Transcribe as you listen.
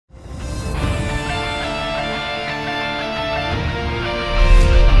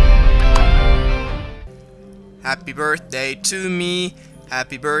Happy birthday to me.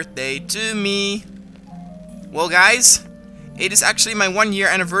 Happy birthday to me. Well, guys, it is actually my 1-year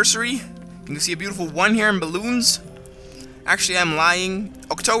anniversary. You can see a beautiful 1 here in balloons. Actually, I'm lying.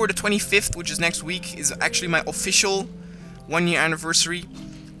 October the 25th, which is next week, is actually my official 1-year anniversary.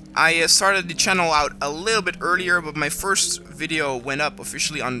 I started the channel out a little bit earlier, but my first video went up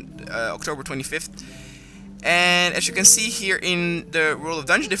officially on October 25th. And as you can see here in the World of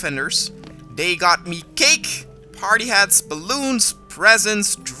Dungeon Defenders, they got me cake, party hats, balloons,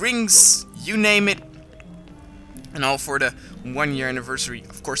 presents, drinks, you name it. And all for the 1-year anniversary.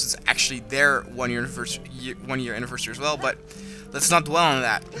 Of course, it's actually their 1-year anniversary as well, but let's not dwell on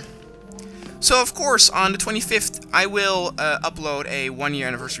that. So, of course, on the 25th, I will upload a 1-year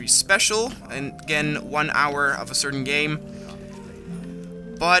anniversary special, and again, 1 hour of a certain game.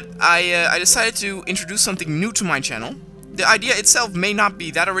 But I decided to introduce something new to my channel. The idea itself may not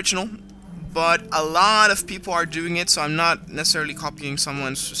be that original, but a lot of people are doing it, so I'm not necessarily copying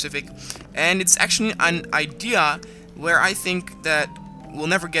someone specific. And it's actually an idea where I think that will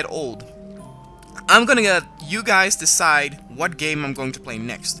never get old. I'm gonna let you guys decide what game I'm going to play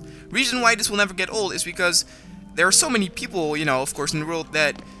next. Reason why this will never get old is because there are so many people, you know, of course, in the world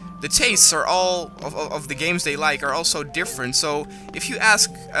that the tastes are all of the games they like are all so different. So if you ask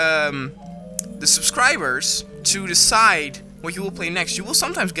the subscribers to decide what you will play next, you will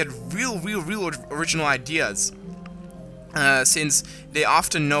sometimes get real original ideas. Since they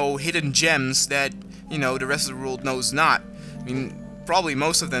often know hidden gems that, you know, the rest of the world knows not. I mean, probably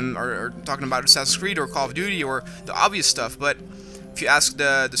most of them are talking about Assassin's Creed or Call of Duty or the obvious stuff, but if you ask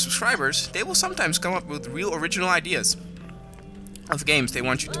the subscribers, they will sometimes come up with real original ideas of games they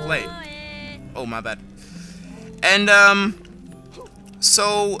want you to play. Oh, my bad. And,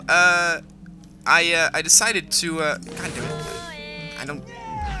 so, I decided to, God damn it.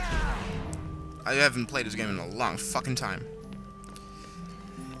 I haven't played this game in a long fucking time.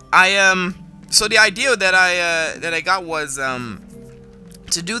 So the idea that I got was,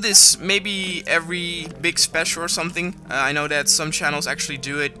 to do this maybe every big special or something. I know that some channels actually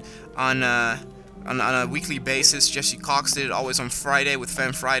do it on a weekly basis. Jesse Cox did it always on Friday with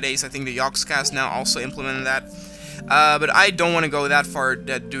Fan Fridays. I think the Yogscast now also implemented that. But I don't want to go that far,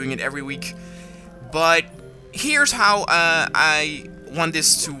 doing it every week. But here's how I want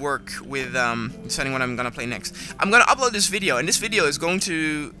this to work with deciding what I'm gonna play next. I'm gonna upload this video, and this video is going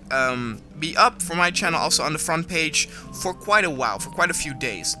to be up for my channel also on the front page for quite a while, for quite a few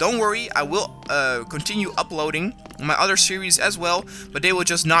days. Don't worry, I will continue uploading my other series as well, but they will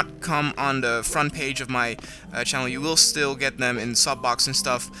just not come on the front page of my channel. You will still get them in Subbox and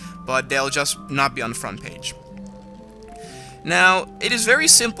stuff, but they'll just not be on the front page. Now, it is very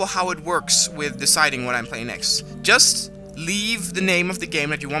simple how it works with deciding what I'm playing next. Just leave the name of the game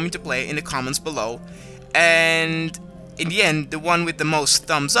that you want me to play in the comments below, and in the end, the one with the most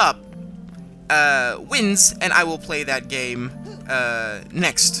thumbs up wins, and I will play that game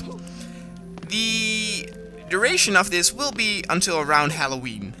next. The duration of this will be until around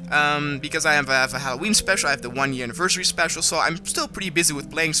Halloween, because I have a Halloween special, I have the 1-year anniversary special, so I'm still pretty busy with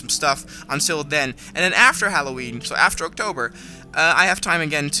playing some stuff until then. And then after Halloween, so after October, I have time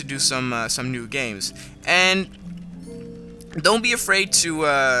again to do some new games. And don't be afraid to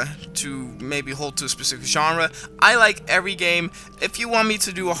maybe hold to a specific genre. I like every game. If you want me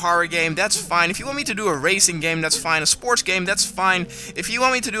to do a horror game, that's fine. If you want me to do a racing game, that's fine. A sports game, that's fine. If you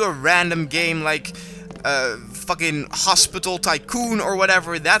want me to do a random game like fucking Hospital Tycoon or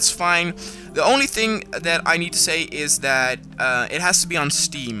whatever, that's fine. The only thing that I need to say is that it has to be on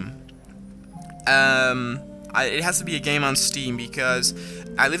Steam. It has to be a game on Steam because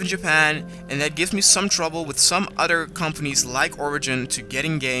I live in Japan, and that gives me some trouble with some other companies like Origin to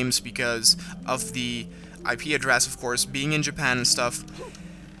getting games because of the IP address, of course, being in Japan and stuff,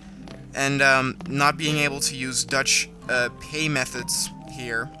 and not being able to use Dutch pay methods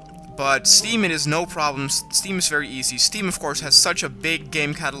here. But Steam, it is no problem. Steam is very easy. Steam, of course, has such a big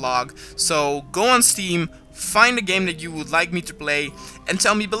game catalog, so go on Steam, find a game that you would like me to play, and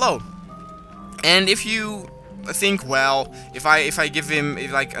tell me below. And if you think, well, if I give him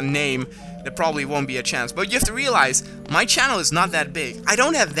like a name, there probably won't be a chance. But you have to realize my channel is not that big. I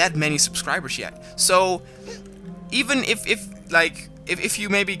don't have that many subscribers yet. So even if you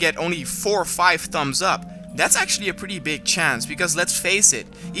maybe get only 4 or 5 thumbs up, that's actually a pretty big chance, because let's face it,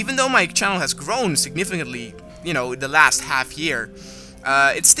 even though my channel has grown significantly, you know, the last half year,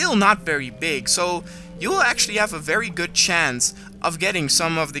 it's still not very big. So you will actually have a very good chance of getting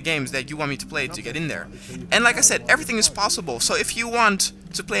some of the games that you want me to play to get in there. And like I said, everything is possible. So if you want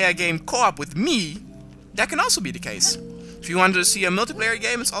to play a game co-op with me, that can also be the case. If you want to see a multiplayer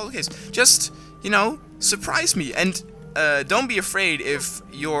game, it's all the case. Just, you know, surprise me. And don't be afraid if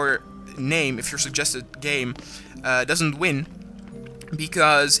your name, if your suggested game doesn't win,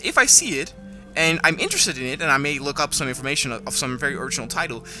 because if I see it and I'm interested in it, and I may look up some information of some very original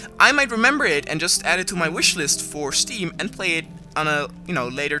title, I might remember it and just add it to my wish list for Steam and play it on a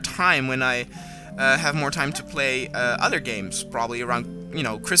later time when I have more time to play other games, probably around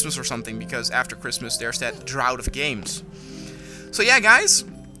Christmas or something, because after Christmas there's that drought of games. So yeah, guys,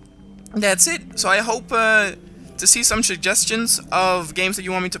 that's it. So I hope to see some suggestions of games that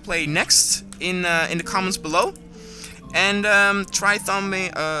you want me to play next in the comments below, and try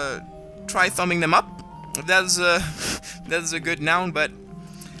thumbing them up. That's a good noun, but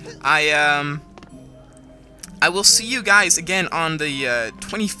I will see you guys again on the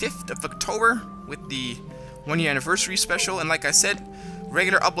 25th of October with the 1-year anniversary special, and like I said,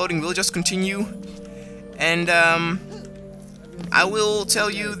 regular uploading will just continue, and I will tell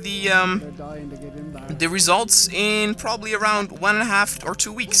you the results in probably around 1.5 or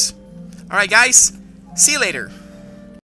 2 weeks. Alright guys, see you later.